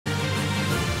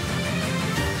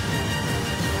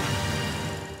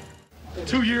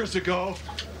2 years ago,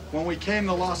 when we came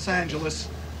to Los Angeles,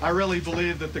 I really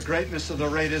believed that the greatness of the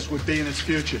Raiders would be in its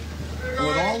future. And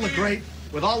with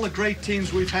all the great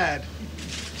teams we've had,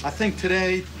 I think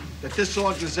today that this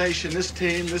organization, this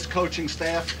team, this coaching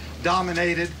staff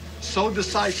dominated so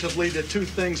decisively that two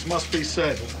things must be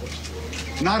said.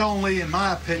 Not only, in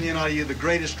my opinion, are you the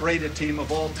greatest Raider team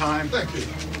of all time, Thank you.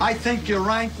 I think you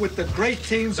rank with the great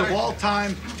teams of all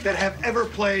time that have ever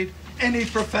played any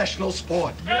professional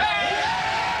sport.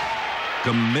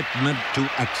 Commitment to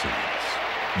excellence,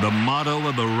 the motto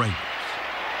of the Raiders.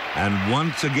 And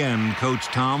once again, Coach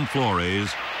Tom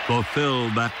Flores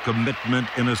fulfilled that commitment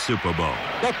in a Super Bowl.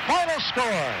 The final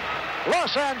score,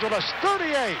 Los Angeles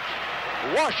 38,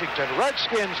 Washington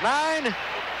Redskins 9.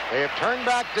 They have turned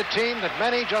back the team that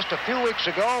many just a few weeks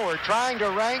ago were trying to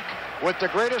rank with the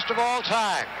greatest of all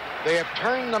time. They have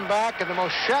turned them back in the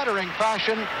most shattering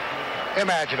fashion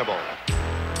imaginable.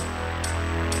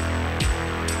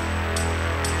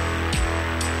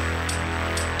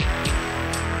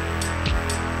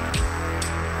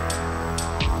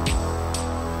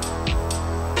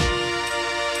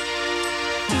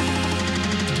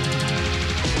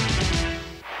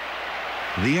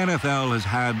 The NFL has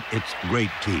had its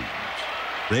great teams.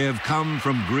 They have come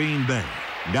from Green Bay,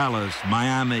 Dallas,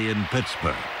 Miami, and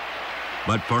Pittsburgh.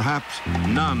 But perhaps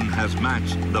none has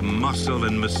matched the muscle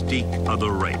and mystique of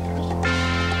the Raiders.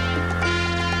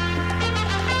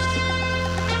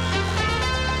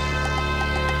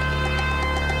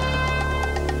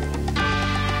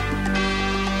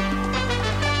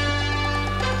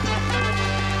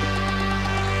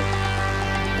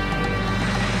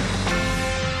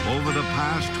 Over the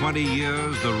past 20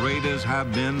 years, the Raiders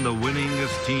have been the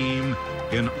winningest team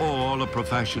in all of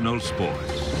professional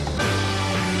sports.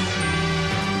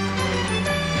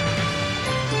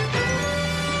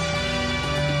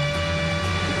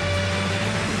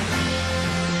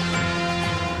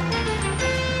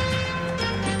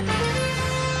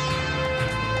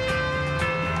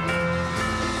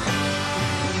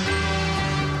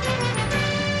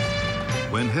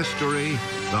 When history,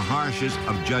 the harshest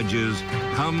of judges,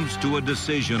 comes to a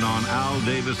decision on Al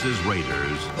Davis's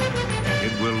Raiders,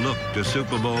 it will look to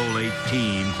Super Bowl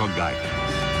 18 for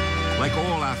guidance. Like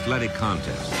all athletic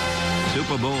contests,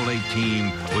 Super Bowl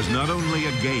 18 was not only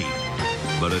a game,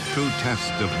 but a true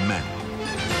test of men.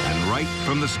 And right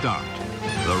from the start,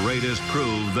 the Raiders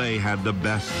proved they had the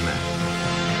best men.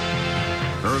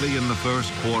 Early in the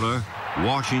first quarter,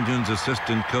 Washington's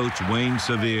assistant coach Wayne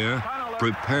Sevier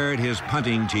prepared his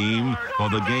punting team for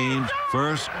the game's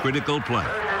first critical play.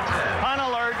 Punt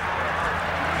alert.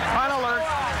 Punt alert.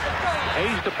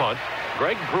 Hayes to punt.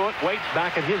 Greg Pruitt waits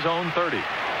back at his own 30.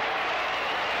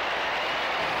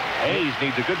 Hayes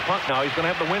needs a good punt now. He's going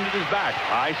to have the wind at his back.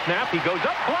 High snap. He goes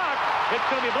up, blocked. It's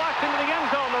going to be blocked into the end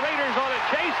zone. The Raiders on a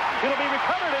chase. It'll be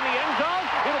recovered in the end zone.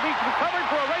 It'll be recovered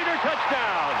for a Raider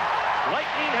touchdown.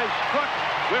 Lightning has struck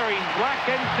wearing black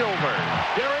and silver.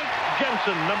 Derek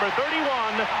Jensen, number 31,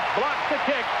 blocked the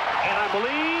kick, and I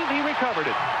believe he recovered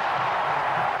it.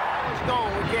 It's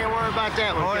gone. We can't worry about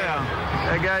that one. Oh, yeah.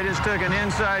 That guy just took an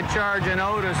inside charge in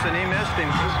Otis, and he missed him.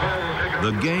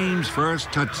 The game's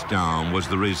first touchdown was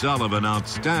the result of an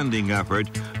outstanding effort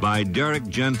by Derek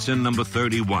Jensen, number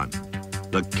 31,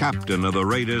 the captain of the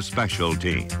Raiders special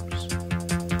teams.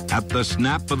 At the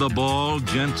snap of the ball,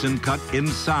 Jensen cut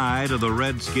inside of the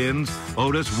Redskins'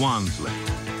 Otis Wansley.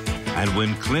 And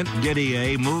when Clint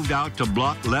Didier moved out to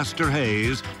block Lester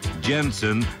Hayes,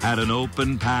 Jensen had an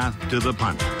open path to the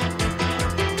punter.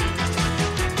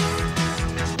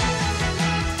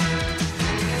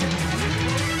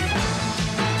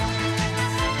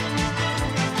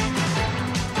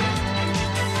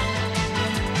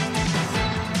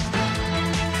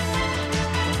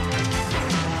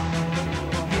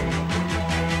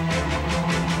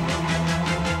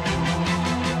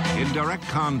 In direct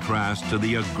contrast to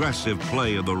the aggressive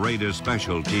play of the Raiders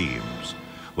special teams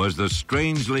was the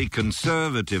strangely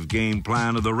conservative game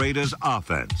plan of the Raiders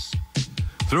offense.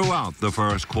 Throughout the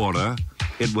first quarter,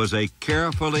 it was a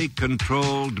carefully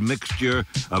controlled mixture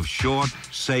of short,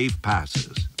 safe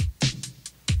passes.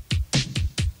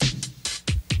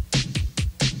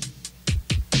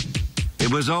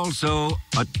 It was also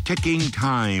a ticking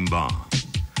time bomb,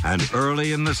 and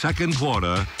early in the second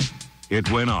quarter, it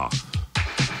went off.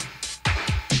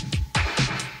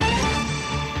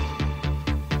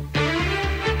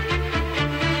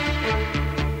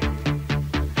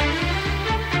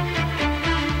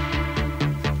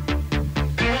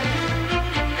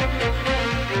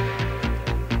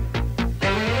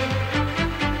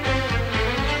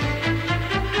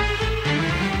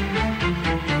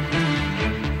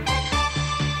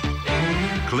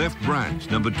 Cliff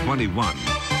Branch, number 21,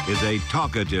 is a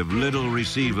talkative little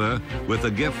receiver with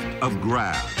a gift of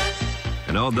grab.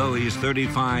 And although he's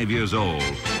 35 years old,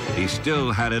 he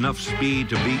still had enough speed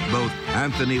to beat both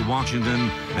Anthony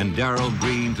Washington and Darrell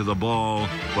Green to the ball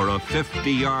for a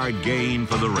 50-yard gain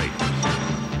for the Raiders.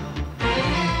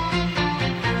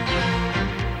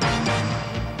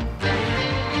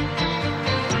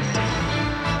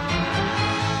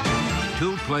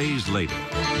 Two plays later,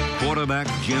 quarterback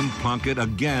Jim Plunkett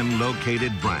again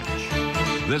located Branch,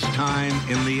 this time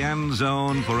in the end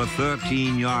zone for a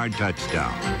 13-yard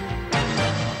touchdown.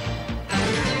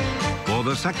 For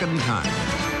the second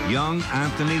time, young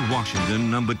Anthony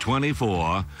Washington, number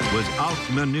 24, was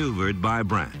outmaneuvered by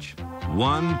Branch.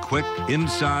 One quick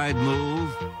inside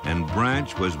move, and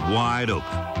Branch was wide open.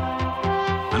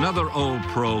 Another old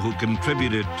pro who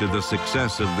contributed to the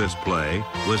success of this play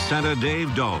was center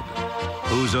Dave Dalton,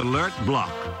 whose alert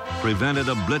block prevented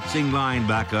a blitzing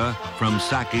linebacker from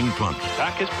sacking Plunkett.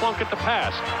 Back is Plunkett to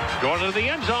pass. Going to the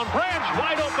end zone. Branch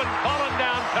wide open, falling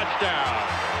down, touchdown.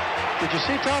 Did you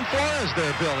see Tom Flores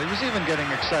there, Bill? He was even getting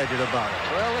excited about it.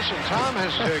 Well, listen, Tom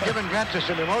has given vent to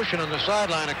some emotion on the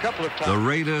sideline a couple of times. The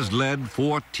Raiders led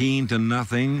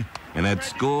 14-0 and had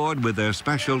scored with their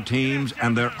special teams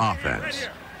and their offense.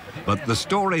 But the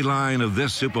storyline of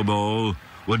this Super Bowl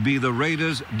would be the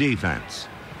Raiders' defense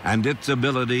and its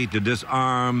ability to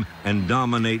disarm and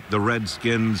dominate the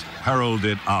Redskins'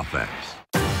 heralded offense.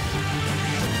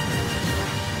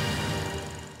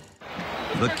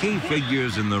 The key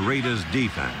figures in the Raiders'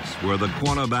 defense were the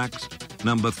cornerbacks,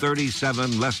 number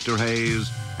 37, Lester Hayes,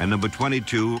 and number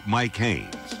 22, Mike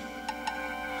Haynes.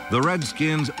 The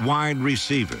Redskins' wide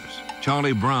receivers,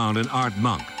 Charlie Brown and Art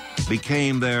Monk,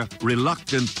 became their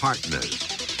reluctant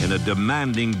partners in a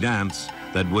demanding dance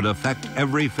that would affect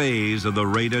every phase of the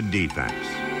Raider defense.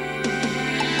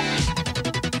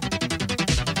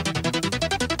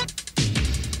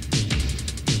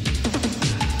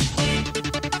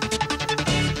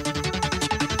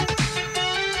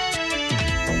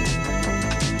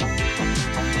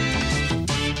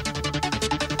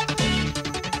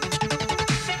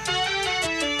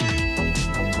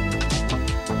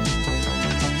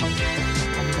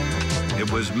 It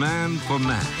was man for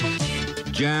man,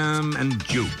 jam and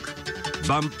juke,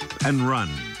 bump and run.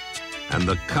 And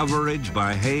the coverage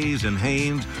by Hayes and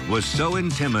Haynes was so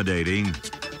intimidating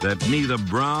that neither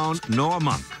Brown nor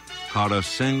Monk caught a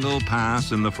single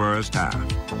pass in the first half.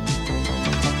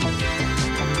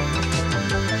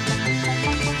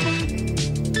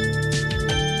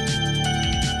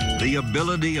 The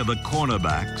ability of the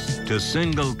cornerbacks to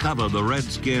single cover the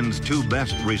Redskins' two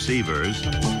best receivers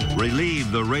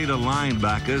relieved the Raider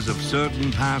linebackers of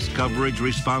certain pass coverage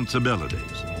responsibilities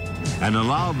and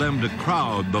allowed them to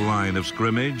crowd the line of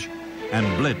scrimmage and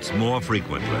blitz more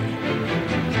frequently.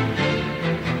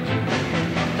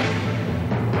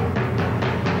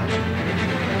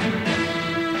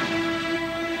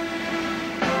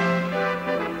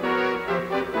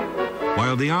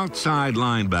 While the outside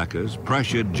linebackers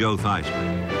pressured Joe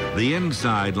Theismann, the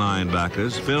inside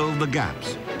linebackers filled the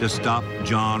gaps to stop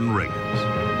John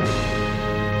Riggins.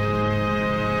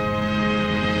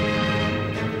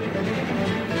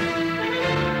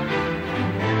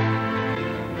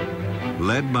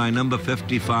 Led by number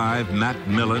 55, Matt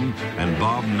Millen, and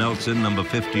Bob Nelson, number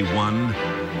 51,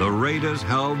 the Raiders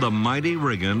held the mighty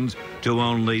Riggins to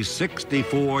only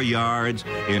 64 yards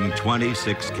in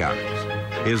 26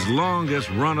 carries. His longest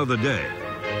run of the day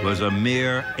was a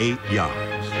mere 8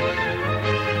 yards.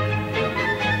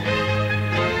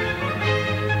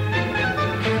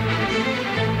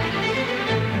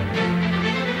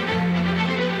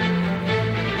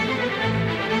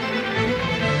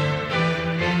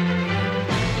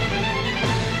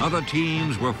 Other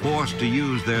teams were forced to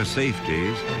use their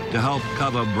safeties to help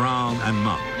cover Brown and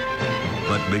Monk.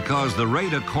 But because the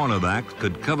Raider cornerbacks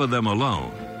could cover them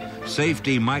alone,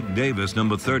 safety Mike Davis,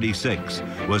 number 36,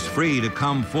 was free to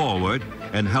come forward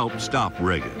and help stop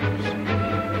Riggins.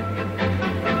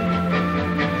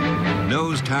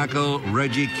 Nose tackle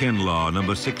Reggie Kinlaw,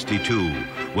 number 62,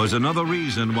 was another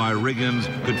reason why Riggins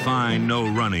could find no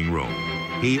running room.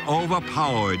 He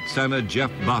overpowered center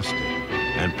Jeff Boston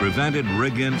and prevented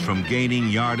Riggins from gaining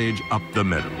yardage up the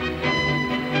middle.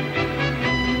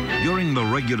 During the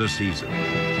regular season,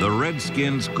 the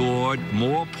Redskins scored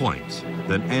more points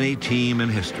than any team in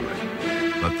history.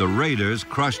 But the Raiders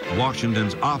crushed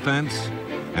Washington's offense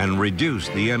and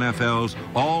reduced the NFL's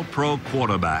all-pro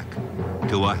quarterback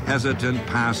to a hesitant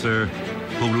passer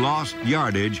who lost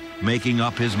yardage making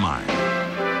up his mind.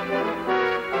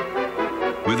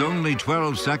 With only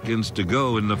 12 seconds to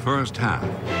go in the first half,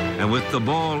 and with the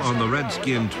ball on the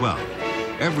Redskin 12,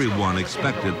 Everyone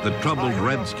expected the troubled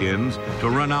Redskins to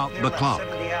run out the clock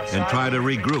and try to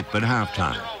regroup at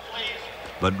halftime.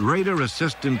 But Raider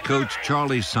assistant coach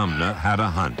Charlie Sumner had a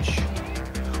hunch.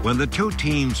 When the two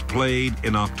teams played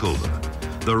in October,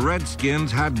 the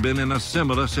Redskins had been in a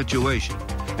similar situation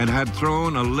and had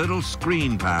thrown a little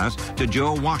screen pass to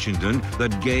Joe Washington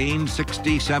that gained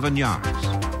 67 yards.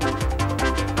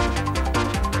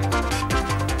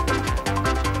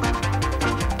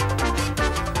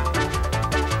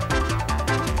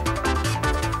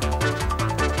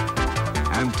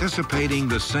 Anticipating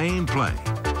the same play,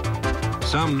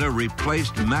 Sumner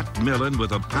replaced Matt Millen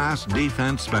with a pass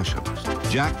defense specialist,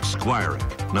 Jack Squirick,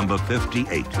 number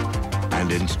 58,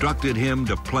 and instructed him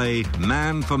to play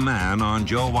man for man on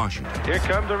Joe Washington. Here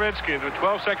come the Redskins with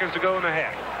 12 seconds to go in the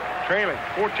half. Trailing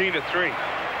 14-3.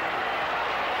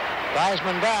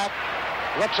 Theismann back,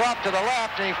 looks off to the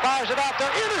left, and he fires it out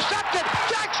there. Intercepted!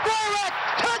 Jack Squirick!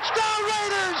 Touchdown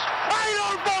Raiders! I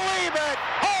don't believe it!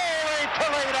 Holy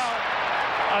Toledo!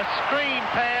 A screen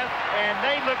pass, and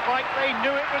they looked like they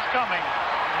knew it was coming.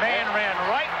 Man ran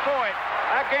right for it.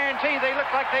 I guarantee they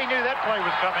looked like they knew that play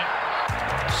was coming.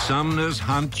 Sumner's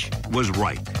hunch was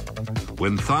right.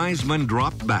 When Theismann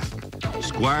dropped back,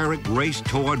 Squirick raced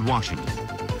toward Washington,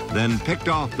 then picked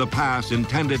off the pass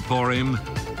intended for him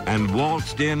and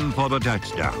waltzed in for the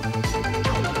touchdown.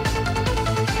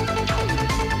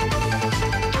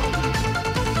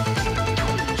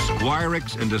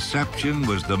 Squirick's interception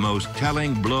was the most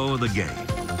telling blow of the game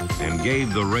and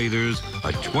gave the Raiders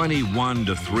a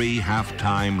 21-3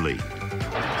 halftime lead.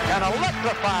 An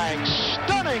electrifying,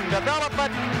 stunning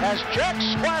development as Jack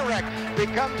Squirick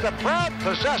becomes the proud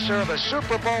possessor of a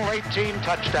Super Bowl 18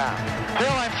 touchdown.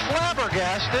 Bill, I'm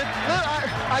flabbergasted.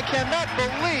 I cannot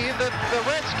believe that the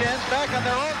Redskins, back on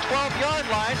their own 12-yard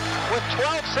line, with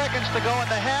 12 seconds to go in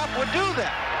the half, would do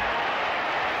that.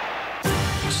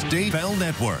 State Bell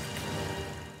Network.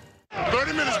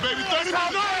 30 minutes, baby. 30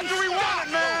 minutes. After we won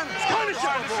it, man. Finish it.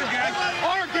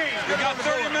 Our game. We got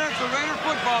 30 minutes of Raider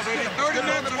football, baby. 30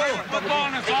 minutes of Raider football,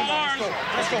 and it's all ours.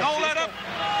 No let up.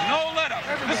 No let up.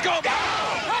 Let's go.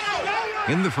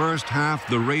 In the first half,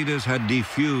 the Raiders had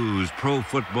defused pro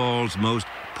football's most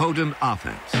potent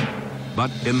offense. But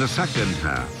in the second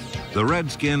half, the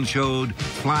Redskins showed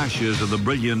flashes of the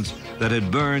brilliance that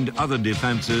had burned other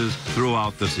defenses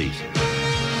throughout the season.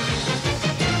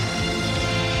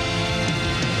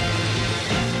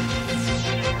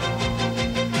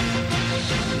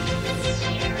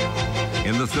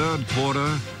 In the third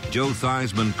quarter, Joe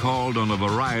Theismann called on a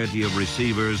variety of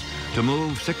receivers to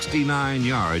move 69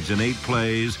 yards in 8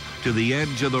 plays to the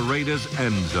edge of the Raiders'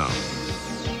 end zone.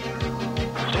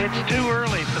 It's too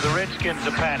early for the Redskins to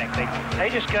panic.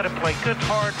 They just got to play good,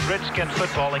 hard Redskins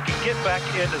football. They can get back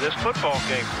into this football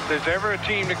game. If there's ever a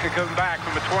team that could come back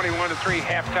from a 21-3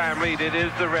 halftime lead, it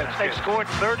is the Redskins. They've scored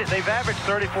 30. They've averaged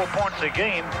 34 points a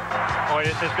game. Boy,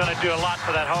 this is going to do a lot for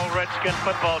that whole Redskins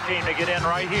football team to get in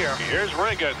right here. Here's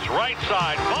Riggins, right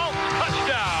side, vault,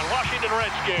 touchdown, Washington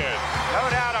Redskins. No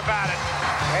doubt about it.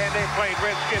 And they played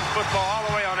Redskins football all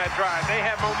the way on that drive. They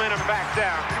have momentum back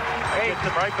down. Gets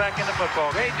them right back in the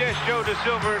football game. They just showed the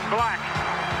silver and black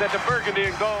that the burgundy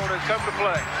and gold has come to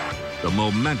play. The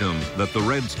momentum that the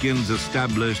Redskins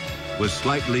established was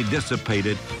slightly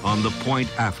dissipated on the point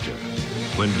after,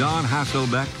 when Don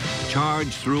Hasselbeck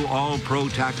charged through all-pro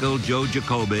tackle Joe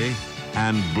Jacoby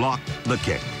and blocked the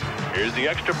kick. Here's the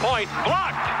extra point.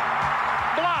 Blocked!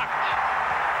 Blocked!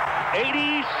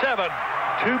 87.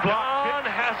 Two blocked. Don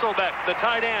Hasselbeck, the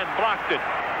tight end, blocked it.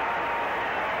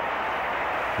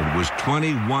 It was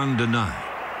 21-9,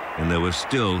 and there was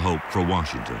still hope for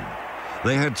Washington.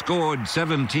 They had scored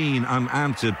 17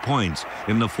 unanswered points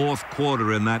in the fourth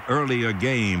quarter in that earlier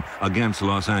game against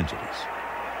Los Angeles.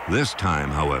 This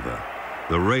time, however,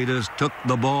 the Raiders took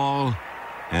the ball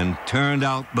and turned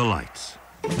out the lights.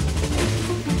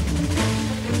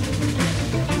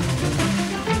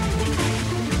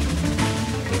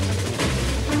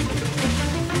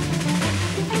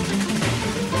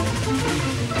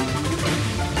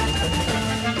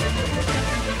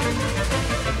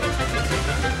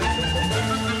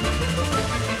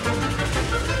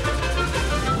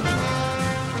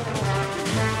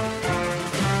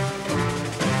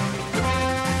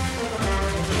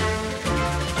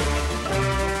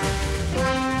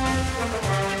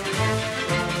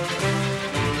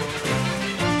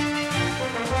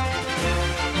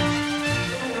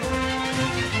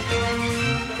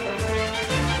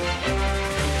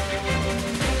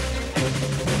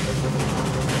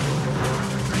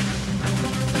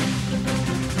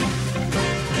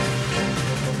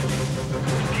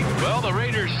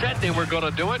 said they were going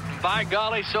to do it. By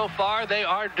golly, so far they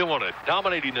are doing it,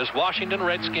 dominating this Washington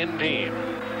Redskin team.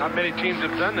 Not many teams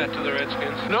have done that to the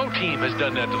Redskins. No team has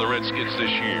done that to the Redskins this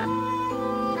year.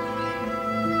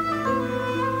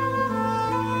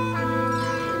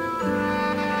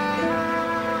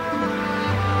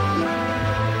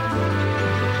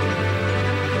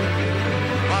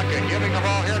 Puckett giving the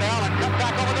ball here to Allen. Cut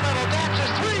back over the middle.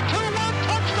 Dances 3, 2, 1.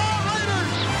 Touchdown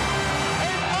Raiders. A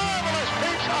marvelous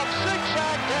piece of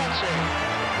zigzag dancing.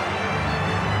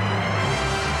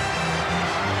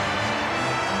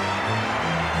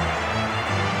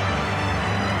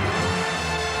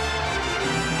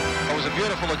 It was a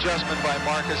beautiful adjustment by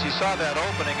Marcus. He saw that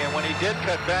opening, and when he did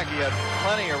cut back, he had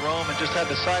plenty of room and just had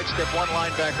to sidestep one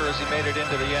linebacker as he made it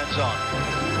into the end zone.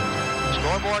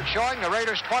 Scoreboard showing the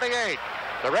Raiders 28,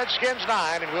 the Redskins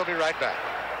 9, and we'll be right back.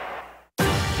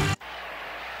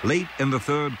 Late in the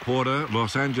third quarter,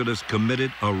 Los Angeles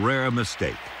committed a rare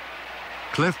mistake.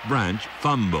 Cliff Branch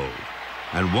fumbled,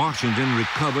 and Washington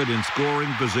recovered in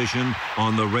scoring position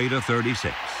on the Raider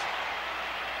 36.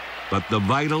 But the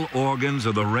vital organs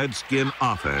of the Redskin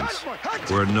offense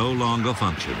were no longer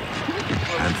functioning,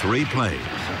 and 3 plays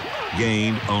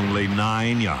gained only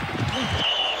 9 yards.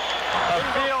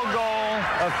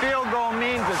 A field goal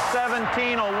means that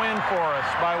 17 will win for us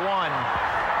by 1.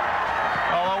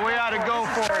 Although we ought to go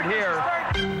for it here.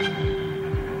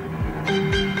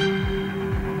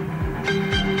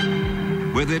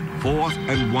 With it 4th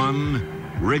and 1,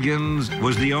 Riggins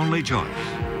was the only choice.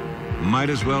 Might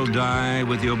as well die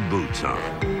with your boots on.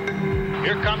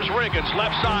 Here comes Riggins,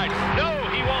 left side. No,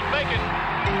 he won't make it.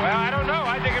 Well, I don't know.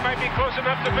 I think it might be close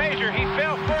enough to measure. He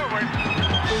fell forward.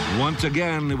 Once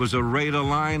again, it was a Raider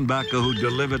linebacker who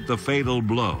delivered the fatal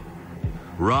blow.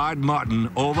 Rod Martin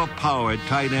overpowered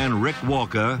tight end Rick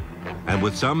Walker, and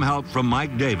with some help from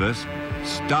Mike Davis,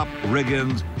 stopped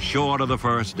Riggins short of the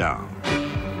first down.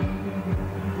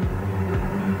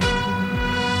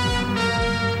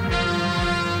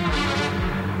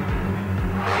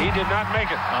 He did not make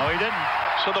it. No, he didn't.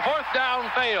 So the 4th down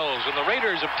fails, and the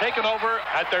Raiders have taken over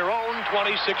at their own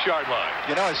 26-yard line.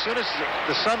 You know, as soon as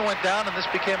the sun went down and this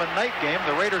became a night game,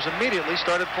 the Raiders immediately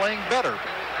started playing better.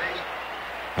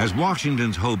 As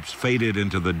Washington's hopes faded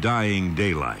into the dying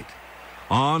daylight,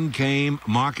 on came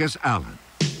Marcus Allen,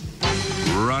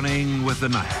 running with the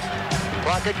knife.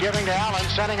 Puckett giving to Allen,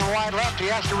 sending him wide left. He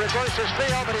has to reverse his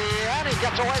field, but he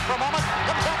gets away for a moment.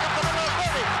 Comes back up the middle of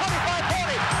 30, 25,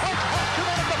 40. Breaks past 2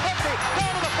 men at the 50,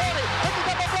 down to the 40. Picking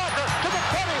up a blocker to the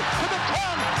 20, to the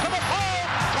 10, to the 5.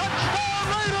 Touchdown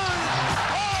Raiders!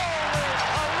 Holy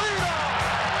Toledo!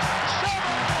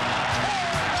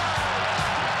 7-10.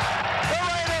 The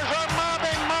Raiders are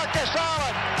mobbing Marcus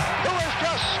Allen, who has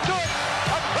just stood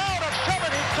a crowd of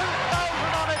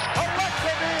 72,000 on his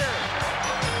collective ear.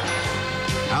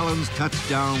 Allen's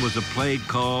touchdown was a play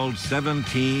called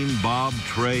 17 Bob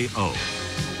Trey O.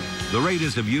 The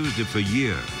Raiders have used it for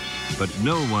years, but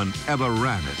no one ever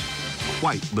ran it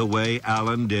quite the way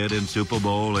Allen did in Super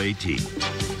Bowl 18.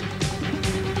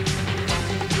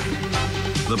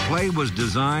 The play was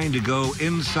designed to go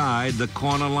inside the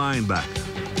corner linebacker,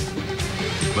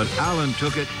 but Allen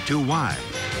took it too wide,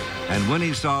 and when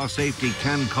he saw safety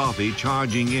Ken Coffey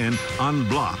charging in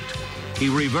unblocked, he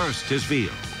reversed his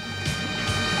field.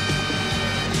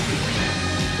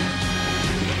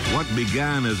 What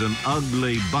began as an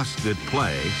ugly, busted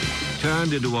play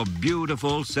turned into a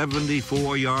beautiful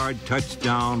 74-yard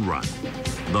touchdown run,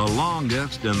 the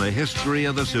longest in the history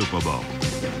of the Super Bowl.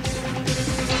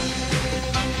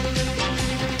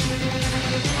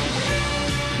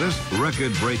 This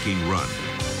record-breaking run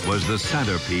was the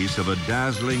centerpiece of a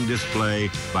dazzling display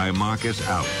by Marcus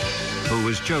Allen, who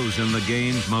was chosen the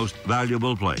game's most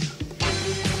valuable player.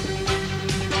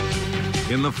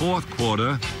 In the 4th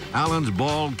quarter, Allen's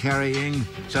ball carrying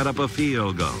set up a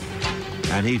field goal,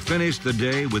 and he finished the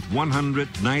day with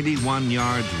 191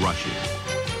 yards rushing,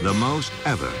 the most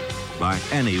ever by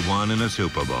anyone in a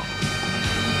Super Bowl.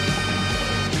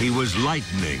 He was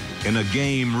lightning in a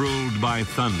game ruled by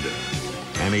thunder,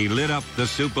 and he lit up the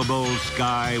Super Bowl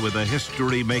sky with a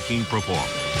history-making performance.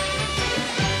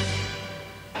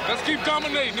 Let's keep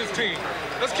dominating this team.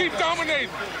 Let's keep dominating.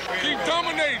 Keep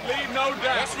dominating. Lead, no doubt.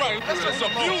 That's right. Let's just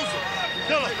abuse them.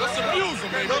 Let's abuse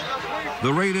them, baby.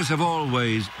 The Raiders have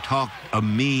always talked a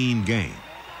mean game,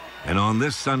 and on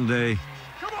this Sunday,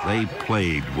 they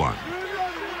played one.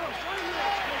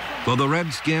 For the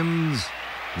Redskins,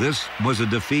 this was a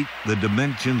defeat the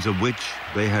dimensions of which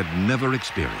they had never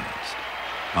experienced,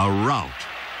 a rout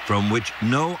from which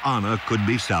no honor could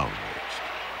be salvaged.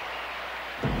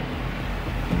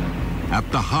 At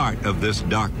the heart of this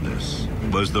darkness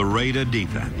was the Raider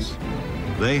defense.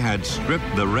 They had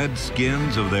stripped the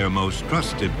Redskins of their most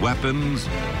trusted weapons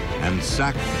and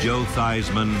sacked Joe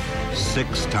Theismann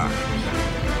 6 times.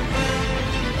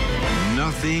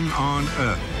 Nothing on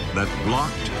earth that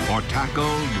blocked or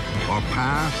tackled or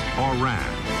passed or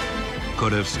ran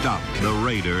could have stopped the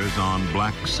Raiders on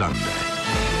Black Sunday.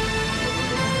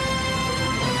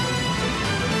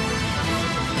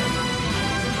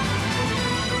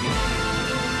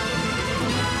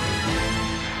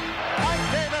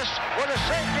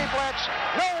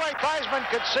 Theismann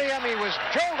could see him. He was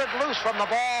jolted loose from the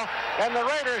ball, and the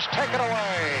Raiders take it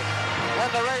away.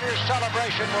 And the Raiders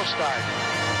celebration will start.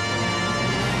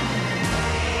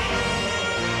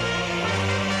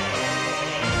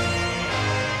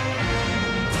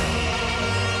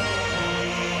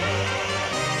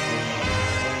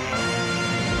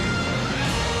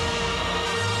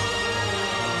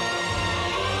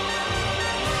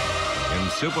 In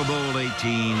Super Bowl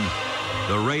 18,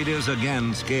 the Raiders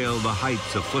again scaled the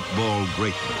heights of football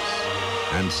greatness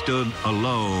and stood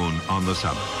alone on the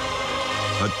summit.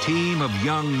 A team of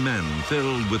young men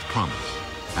filled with promise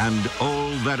and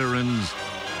old veterans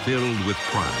filled with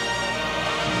pride.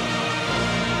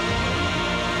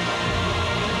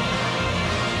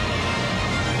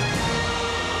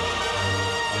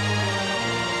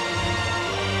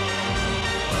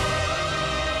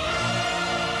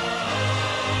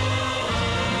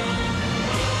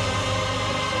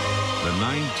 The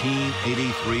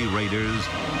 1983 Raiders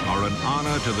are an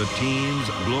honor to the team's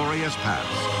glorious past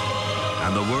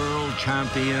and the world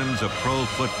champions of pro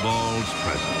football's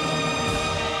present.